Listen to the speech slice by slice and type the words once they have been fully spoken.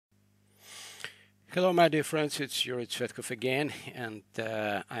Hello my dear friends, it's Yuri Tsvetkov again, and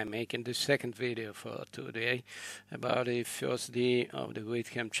I'm making the second video for today about the first day of the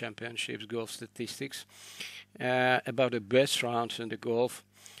Wyndham Championships golf statistics, about the best rounds in the golf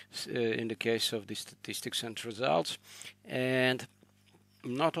in the case of the statistics and results. And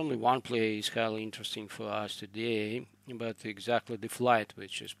not only one play is highly interesting for us today, but exactly the flight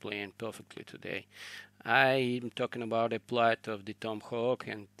which is playing perfectly today. I'm talking about a flight of the Tom Hoge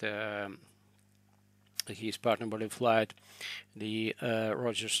and his partner by the flight, the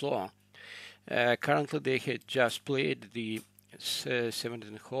Roger Sloan. Currently, they had just played the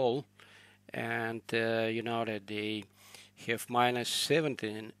 17th hole, and you know that they have minus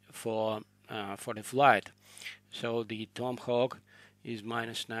 17 for the flight. So the Tom Hoge is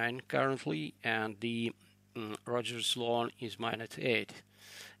minus 9 currently, and the Roger Sloan is minus 8.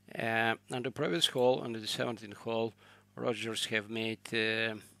 On the previous hole, on the 17th hole, Rogers have made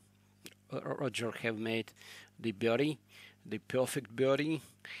the birdie, the perfect birdie,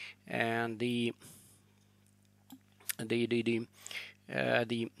 and the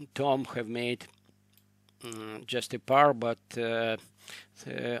Tom have made just a par, but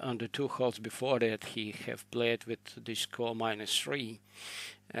on the two holes before that he have played with the score minus 3.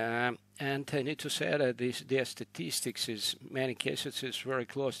 And I need to say that their statistics is many cases is very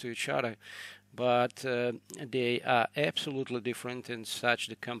close to each other, but they are absolutely different in such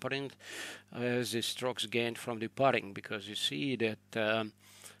the component as the strokes gained from the putting, because you see that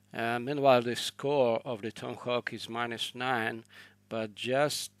meanwhile the score of the Tom Hoge is minus 9, but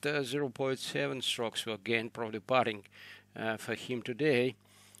just 0.7 strokes were gained from the putting for him today.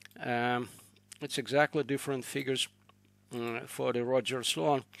 It's exactly different figures for the Roger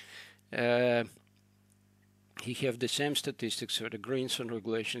Sloan. He have the same statistics for the greens and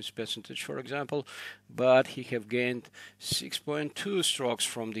regulations percentage, for example, but he have gained 6.2 strokes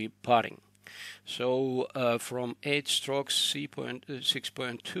from the putting. So from 8 strokes,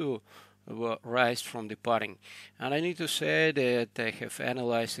 6.2 were raised from the putting. And I need to say that I have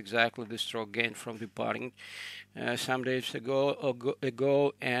analyzed exactly the stroke gain from the putting some days ago,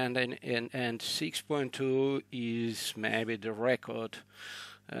 and 6.2 is maybe the record.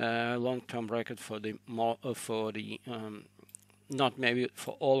 Long-term record for the not maybe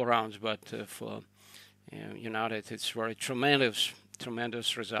for all rounds, but for that it's very tremendous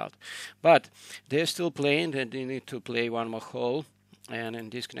result. But they're still playing, and they need to play one more hole. And in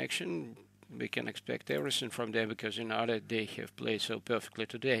this connection, we can expect everything from them, because that they have played so perfectly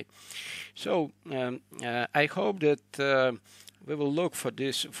today. So I hope that we will look for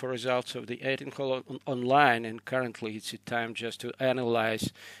results of the 18th hole online, and currently it's a time just to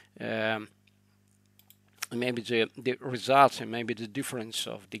analyze maybe the results and maybe the difference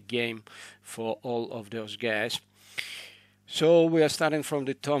of the game for all of those guys. So we are starting from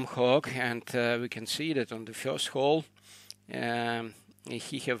the Tom Hoge, and we can see that on the first hole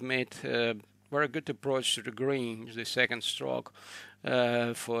he have made a very good approach to the green, the second stroke,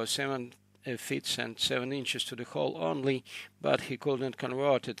 for 7 feet and 7 inches to the hole only, but he couldn't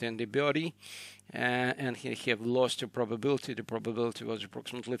convert it in the birdie, and he have lost the probability. The probability was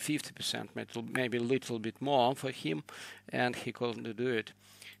approximately 50%, maybe a little bit more for him, and he couldn't do it.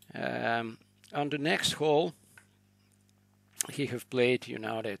 On the next hole, he have played,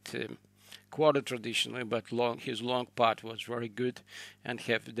 that quarter traditionally, but his long putt was very good, and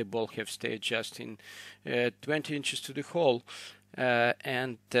the ball have stayed just in 20 inches to the hole,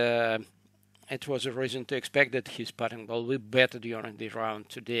 and it was a reason to expect that his putting ball will be better during the round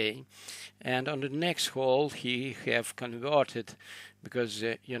today. And on the next hole, he have converted, because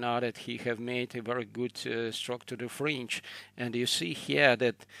that he have made a very good stroke to the fringe, and you see here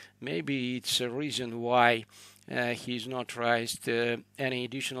that maybe it's a reason why he's not raised any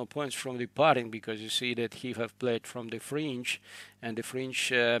additional points from the putting, because you see that he have played from the fringe, and the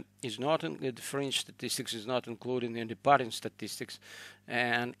fringe is not the fringe statistics is not included in the putting statistics.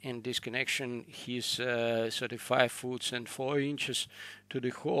 And in this connection, he's 35 foot and 4 inches to the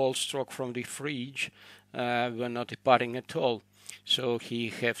hole stroke from the fringe were not putting at all. So he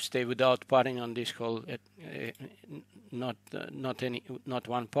have stayed without putting on this hole, not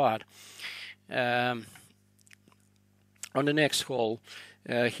one putt. On the next hole,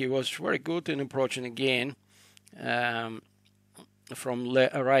 he was very good in approaching again from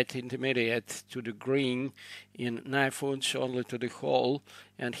right intermediate to the green in 9 foot only to the hole,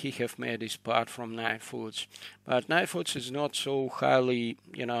 and he have made his putt from 9 foot. But 9 foot is not so highly,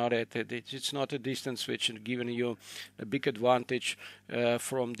 that it's not a distance which is giving you a big advantage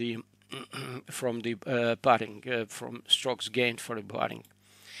from the putting, from strokes gained for the putting.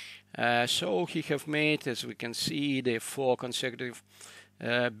 So he have made, as we can see, the 4 consecutive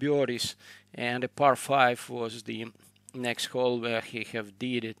birdies, and a par 5 was the next hole where he have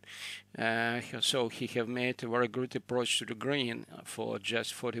did it. So he have made a very good approach to the green for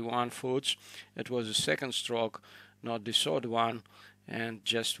just 41 foot. It was the second stroke, not the third one, and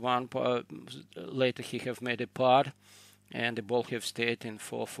just one later he have made a par, and the ball have stayed in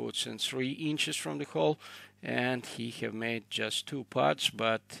 4 foot and 3 inches from the hole, and he have made just 2 putts,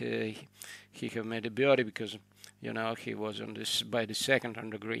 but he have made a birdie because he was on this by the second on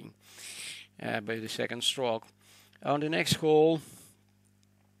the green, by the second stroke. On the next hole,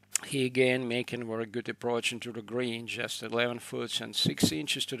 he again making a very good approach into the green, just 11 foot and 6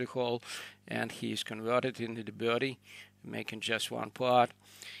 inches to the hole, and he is converted into the birdie, making just 1 putt.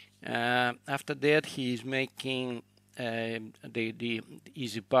 After that, he is making the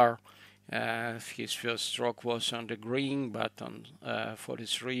easy par. His first stroke was on the green, but on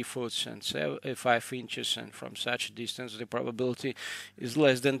 43 foot and 5 inches, and from such a distance, the probability is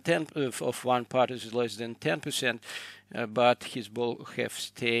less than 10 of 1 putt is less than 10%. But his ball have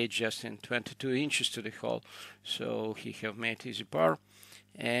stayed just in 22 inches to the hole, so he have made easy par.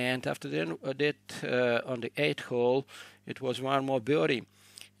 And after that, on the 8th hole, it was one more birdie.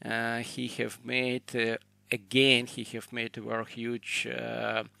 He have made again. He have made a very huge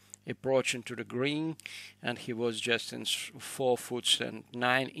approach into the green, and he was just in 4 foot and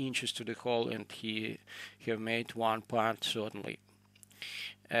 9 inches to the hole, and he have made 1 putt certainly.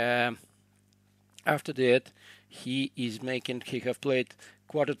 After that, he have played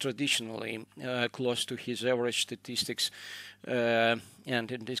quite traditionally, close to his average statistics, and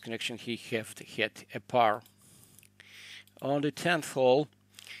in this connection he have had a par. On the 10th hole,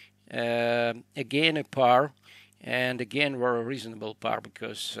 again a par, and again very reasonable par,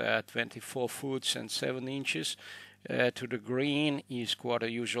 because 24 foot and 7 inches to the green is quite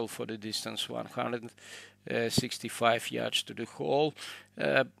usual for the distance, 165 yards to the hole,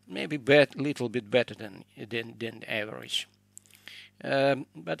 maybe little bit better than average.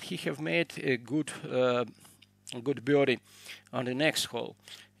 But he have made a good birdie on the next hole.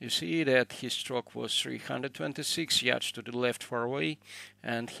 You see that his stroke was 326 yards to the left fairway,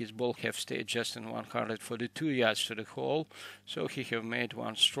 and his ball have stayed just in 142 yards to the hole. So he have made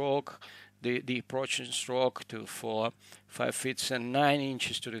 1 stroke, the approaching stroke for 5 feet and 9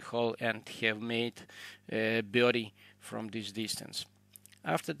 inches to the hole, and have made a birdie from this distance.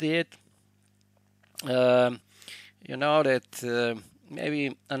 After that,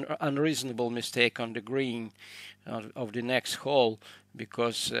 maybe an unreasonable mistake on the green of the next hole,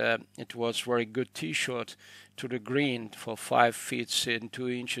 because it was very good tee shot to the green for 5 feet and 2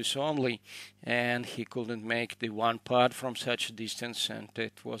 inches only, and he couldn't make the 1 putt from such a distance, and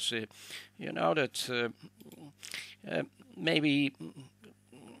it was maybe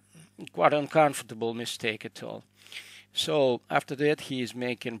quite uncomfortable mistake at all. So after that, he is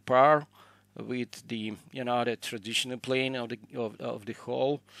making par with the the traditional playing of the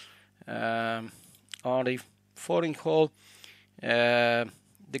hole. On the 14th hole,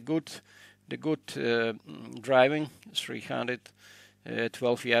 the good driving,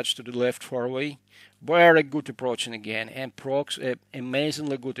 312 yards to the left fairway. Very good approaching again, and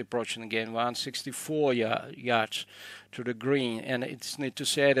amazingly good approaching again, 164 yards to the green. And it's need to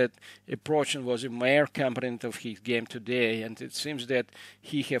say that approaching was a major component of his game today, and it seems that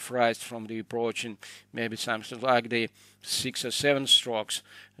he have raised from the approaching maybe something like the 6 or 7 strokes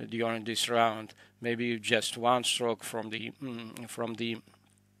during this round, maybe just 1 stroke from the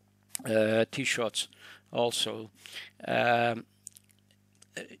tee shots also.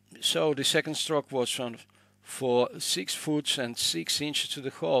 So the second stroke was for 6 foot and 6 inches to the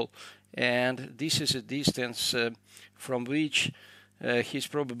hole, and this is a distance from which his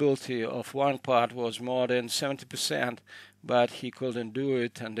probability of 1 putt was more than 70%, but he couldn't do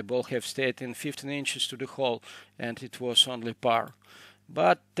it, and the ball have stayed in 15 inches to the hole, and it was only par.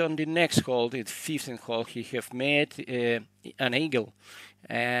 But on the next hole, the 15th hole, he have made an eagle,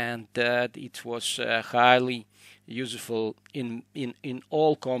 and it was highly useful in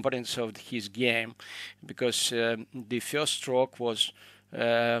all components of his game, because the first stroke was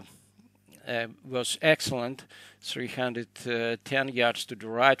excellent, 310 yards to the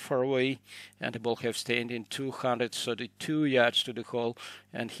right fairway, and the ball have stayed in 232 yards to the hole,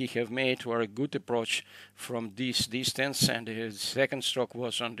 and he have made very good approach from this distance. And his second stroke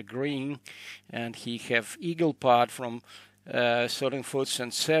was on the green, and he have eagle putt from 13 foot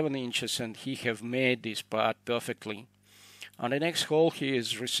and 7 inches, and he have made this putt perfectly. On the next hole, he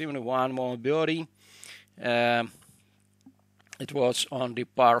is receiving 1 more birdie. It was on the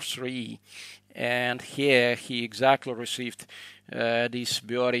par 3, and here he exactly received this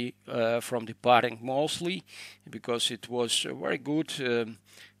birdie from the putting mostly, because it was a very good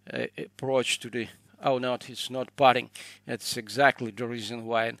approach to the. Oh no, it's not putting. That's exactly the reason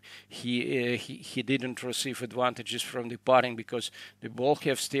why he didn't receive advantages from the putting, because the ball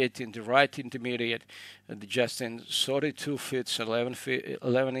have stayed in the right intermediate, just in 32 feet,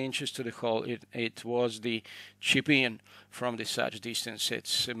 11 inches to the hole. It was the chip in from the such distance.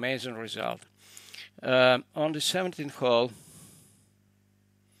 It's an amazing result. On the 17th hole,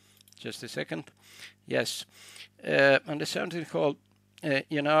 just a second. Yes, on the 17th hole,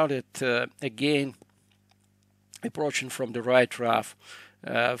 you know that again, approaching from the right rough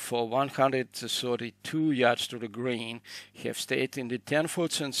for 132 yards to the green, have stayed in the 10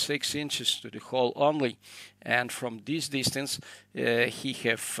 foot and 6 inches to the hole only, and from this distance he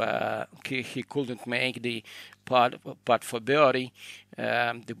couldn't make the putt for birdie.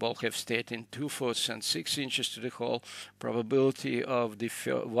 The ball have stayed in 2 foot and 6 inches to the hole. Probability of the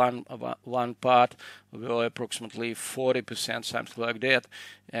one putt will approximately 40%, something like that,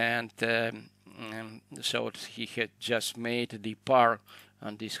 and so he had just made the par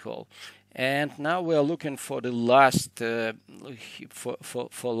on this hole. And now we are looking for the last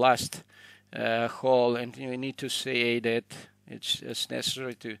for last hole, and we need to say that it's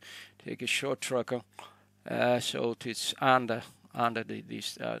necessary to take a short tracker, so it's under the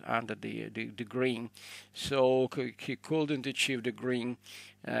green. So he couldn't achieve the green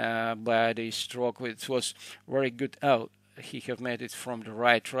by the stroke. It was very good out. He have made it from the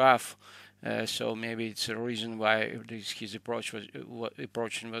right rough. So maybe it's a reason why his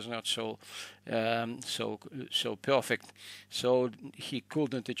approaching was not so perfect. So he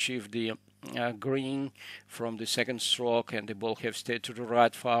couldn't achieve the green from the second stroke, and the ball have stayed to the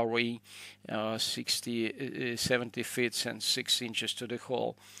right far away, 70 feet and 6 inches to the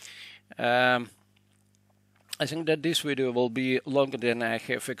hole. I think that this video will be longer than I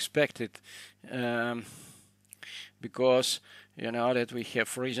have expected, because you know that we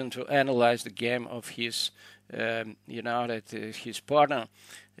have reason to analyze the game of his, you know that his partner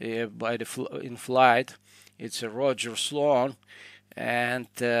in flight. It's a Roger Sloan, and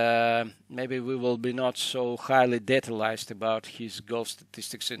maybe we will be not so highly detailed about his golf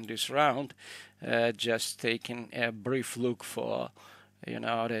statistics in this round. Just taking a brief look for, you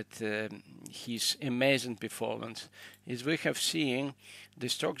know, that his amazing performance. As we have seen, the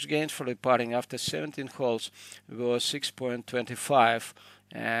strokes gained for the putting after 17 holes was 6.25,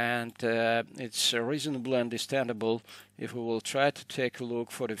 and it's reasonably understandable. If we will try to take a look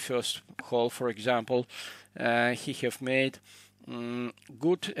for the first hole, for example, he have made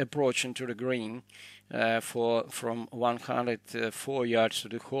good approach into the green from 104 yards to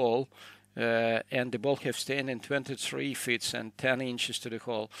the hole. And the ball have stayed in 23 feet and 10 inches to the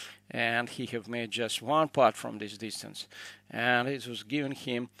hole, and he have made just one putt from this distance, and it was giving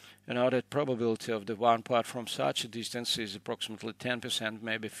him, you know, that probability of the one putt from such a distance is approximately 10%,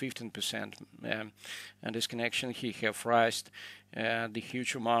 maybe 15%, and this connection he have raised the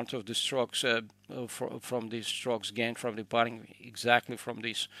huge amount of the strokes from these strokes gained from the putting, exactly from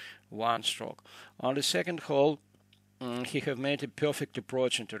this one stroke. On the second hole, he have made a perfect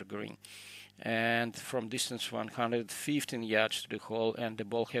approach into the green, and from distance 115 yards to the hole, and the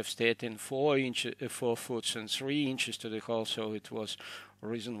ball have stayed in 4 foot and 3 inches to the hole, so it was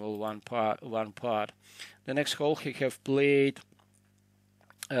reasonable one part. The next hole he have played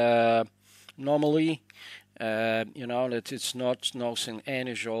normally, you know that it's not nothing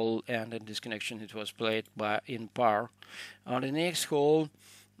unusual, and in this connection it was played in par. On the next hole,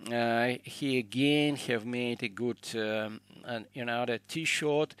 he again have made a good, you know, the tee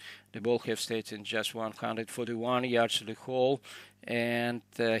shot. The ball have stayed in just 141 yards to the hole, and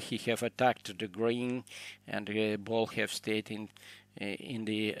he have attacked the green, and the ball have stayed in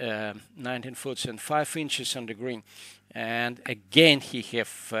the 19 foot and 5 inches on the green. And again he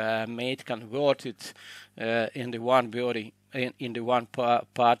have converted in the one birdie, in the one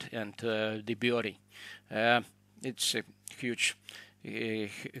putt and the birdie. It's a huge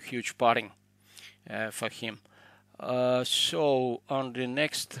putting for him. So on the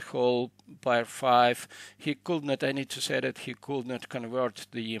next hole, par 5, he could not. I need to say that he could not convert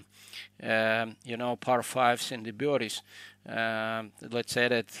the, you know, par 5s in the birdies. Let's say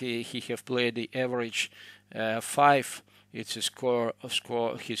that he have played the average 5. It's a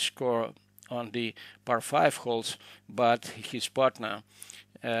his score on the par 5 holes, but his partner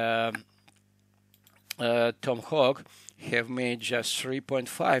Tom Hoge have made just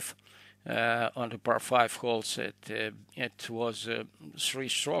 3.5 on the par 5 holes. It was 3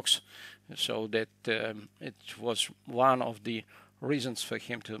 strokes, so that it was one of the reasons for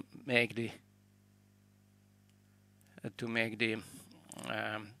him to make the to make the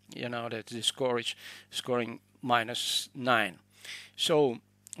the scoring -9. So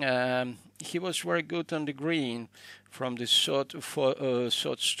he was very good on the green. From the short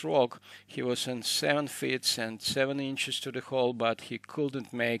stroke, he was in 7 feet and 7 inches to the hole, but he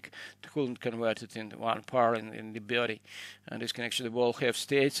couldn't convert it into one par in the birdie. And this connection, the ball have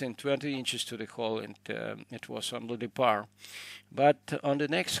stayed in 20 inches to the hole, and it was only the par. But on the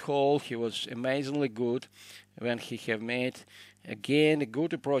next hole, he was amazingly good when he have made again a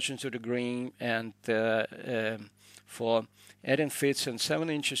good approach into the green, and for 18 feet and 7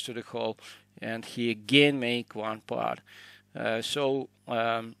 inches to the hole, and he again make one par. So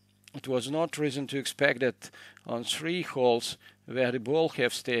it was not reason to expect that on 3 holes where the ball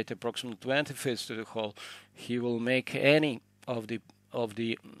have stayed approximately 20 feet to the hole, he will make any of the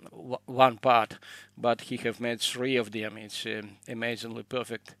one part, but he have made 3 of them. It's amazingly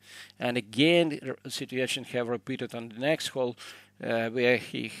perfect. And again, the situation have repeated on the next hole, where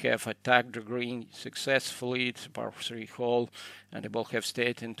he have attacked the green successfully. It's a par 3 hole, and the ball have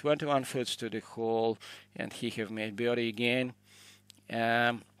stayed in 21 feet to the hole, and he have made birdie again.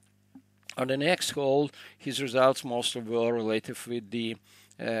 On the next hole, his results mostly were related with the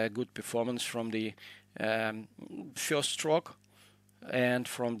good performance from the first stroke and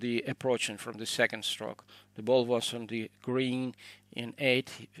from the approaching from the second stroke. The ball was on the green in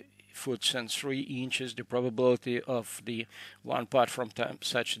 8 feet and 3 inches. The probability of the one putt from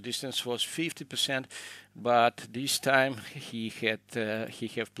such a distance was 50%, but this time he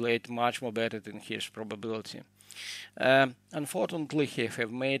have played much more better than his probability. Unfortunately, he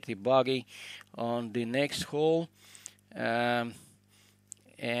have made a bogey on the next hole, and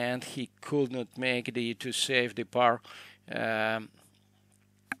he could not make to save the par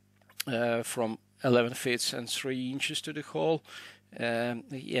from 11 feet and 3 inches to the hole. And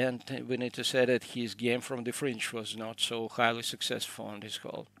we need to say that his game from the fringe was not so highly successful on this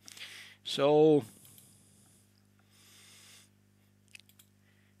hole. So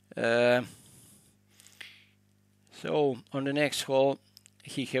on the next hole,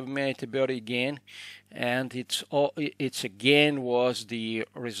 he have made a birdie again, and it's again was the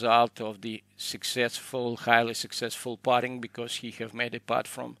result of the highly successful putting, because he have made a putt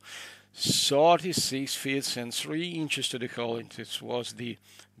from 36 feet and 3 inches to the hole, and this was the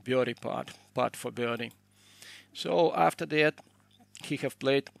birdie putt for birdie. So after that, he have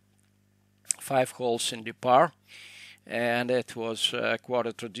played 5 holes in the par, and it was quite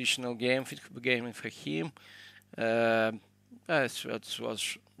a traditional game for him. It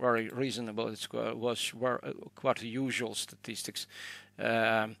was very reasonable. It was quite usual statistics.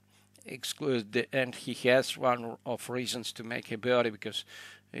 And he has one of reasons to make a birdie, because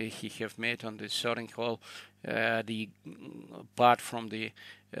he have made on the 13th hole the putt from the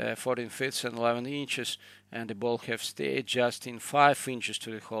 14 feet and 11 inches, and the ball have stayed just in 5 inches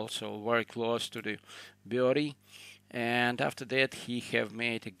to the hole, so very close to the birdie. And after that, he have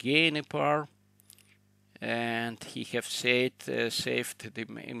made again a par, and he have saved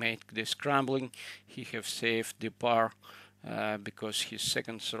made the scrambling. He have saved the par because his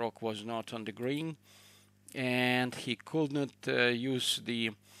second stroke was not on the green, and he could not use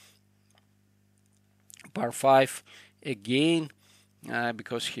the par 5 again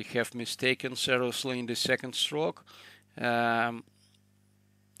because he have mistaken seriously in the second stroke.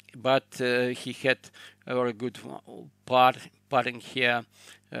 But he had a very good putting here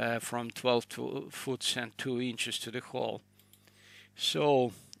from 12 feet and 2 inches to the hole.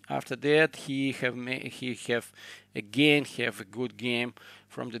 So after that, he have a good game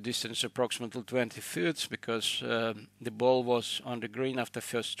from the distance approximately 20 feet, because the ball was on the green after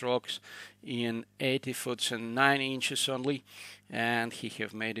first strokes in 80 feet and 9 inches only, and he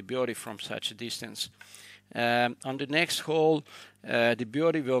have made a birdie from such a distance. On the next hole, the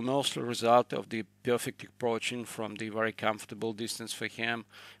birdie will mostly result of the perfect approaching from the very comfortable distance for him,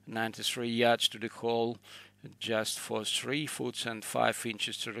 93 yards to the hole, just for 3 feet and 5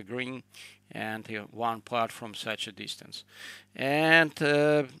 inches to the green, and one putt from such a distance. And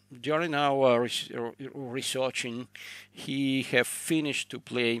during our researching, he have finished to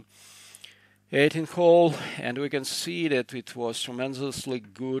play 18th hole, and we can see that it was tremendously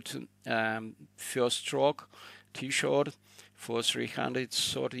good first stroke, tee shot for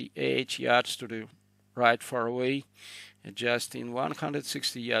 338 yards to the right fairway, just in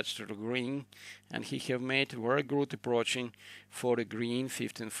 160 yards to the green, and he have made very good approaching for the green,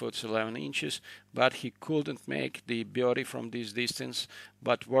 15 feet 11 inches, but he couldn't make the birdie from this distance,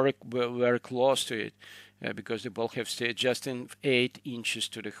 but very close to it. because the ball have stayed just in 8 inches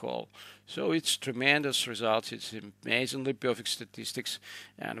to the hole. So it's tremendous results. It's amazingly perfect statistics,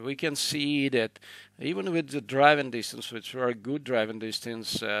 and we can see that even with the driving distance, with very good driving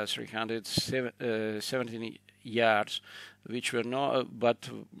distance, 317 yards, which were not, but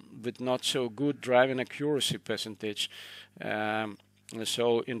with not so good driving accuracy percentage.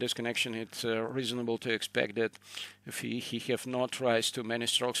 So in this connection, it's reasonable to expect that if he have not raised too many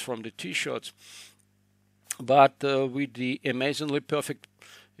strokes from the tee shots, but with the amazingly perfect,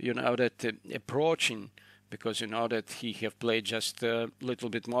 that approaching, because that he have played just a little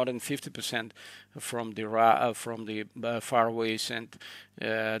bit more than 50% from the fairways, and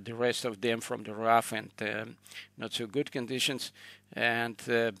the rest of them from the rough and not so good conditions, and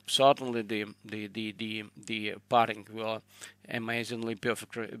certainly the putting will amazingly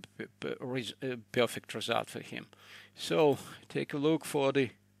perfect result for him. So take a look for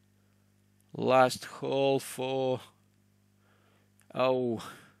the last hole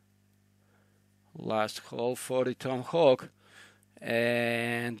the Tom Hoge,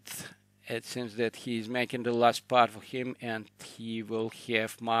 and it seems that he is making the last putt for him, and he will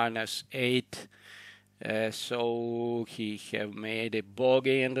have -8. So he have made a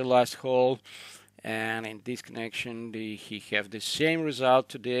bogey in the last hole, and in this connection he have the same result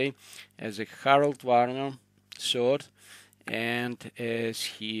today as a Harold Varner third, and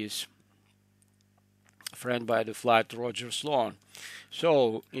as his friend by the flight Roger Sloan.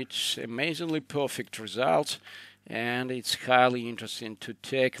 So it's amazingly perfect results, and it's highly interesting to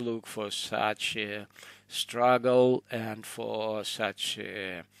take a look for such a struggle and for such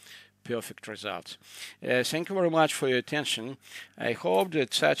perfect results. Thank you very much for your attention. I hope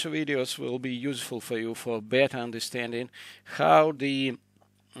that such videos will be useful for you for better understanding how the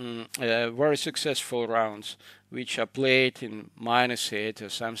very successful rounds, which are played in -8 or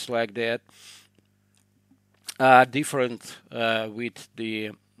something like that, are different with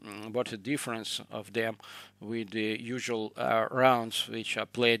the what's the difference of them with the usual rounds which are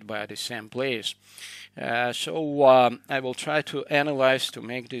played by the same players. So I will try to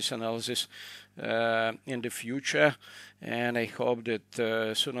make this analysis in the future, and I hope that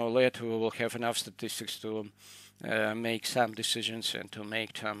sooner or later we will have enough statistics to make some decisions and to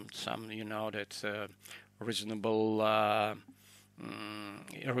make some reasonable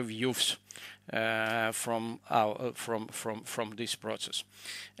reviews from this process.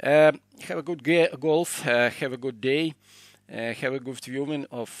 Have a good golf. Have a good day. Have a good viewing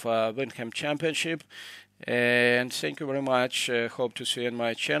of Wyndham Championship. And thank you very much. Hope to see you on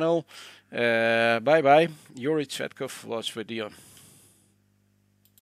my channel. Bye bye. Yuri Tvetkov was with you.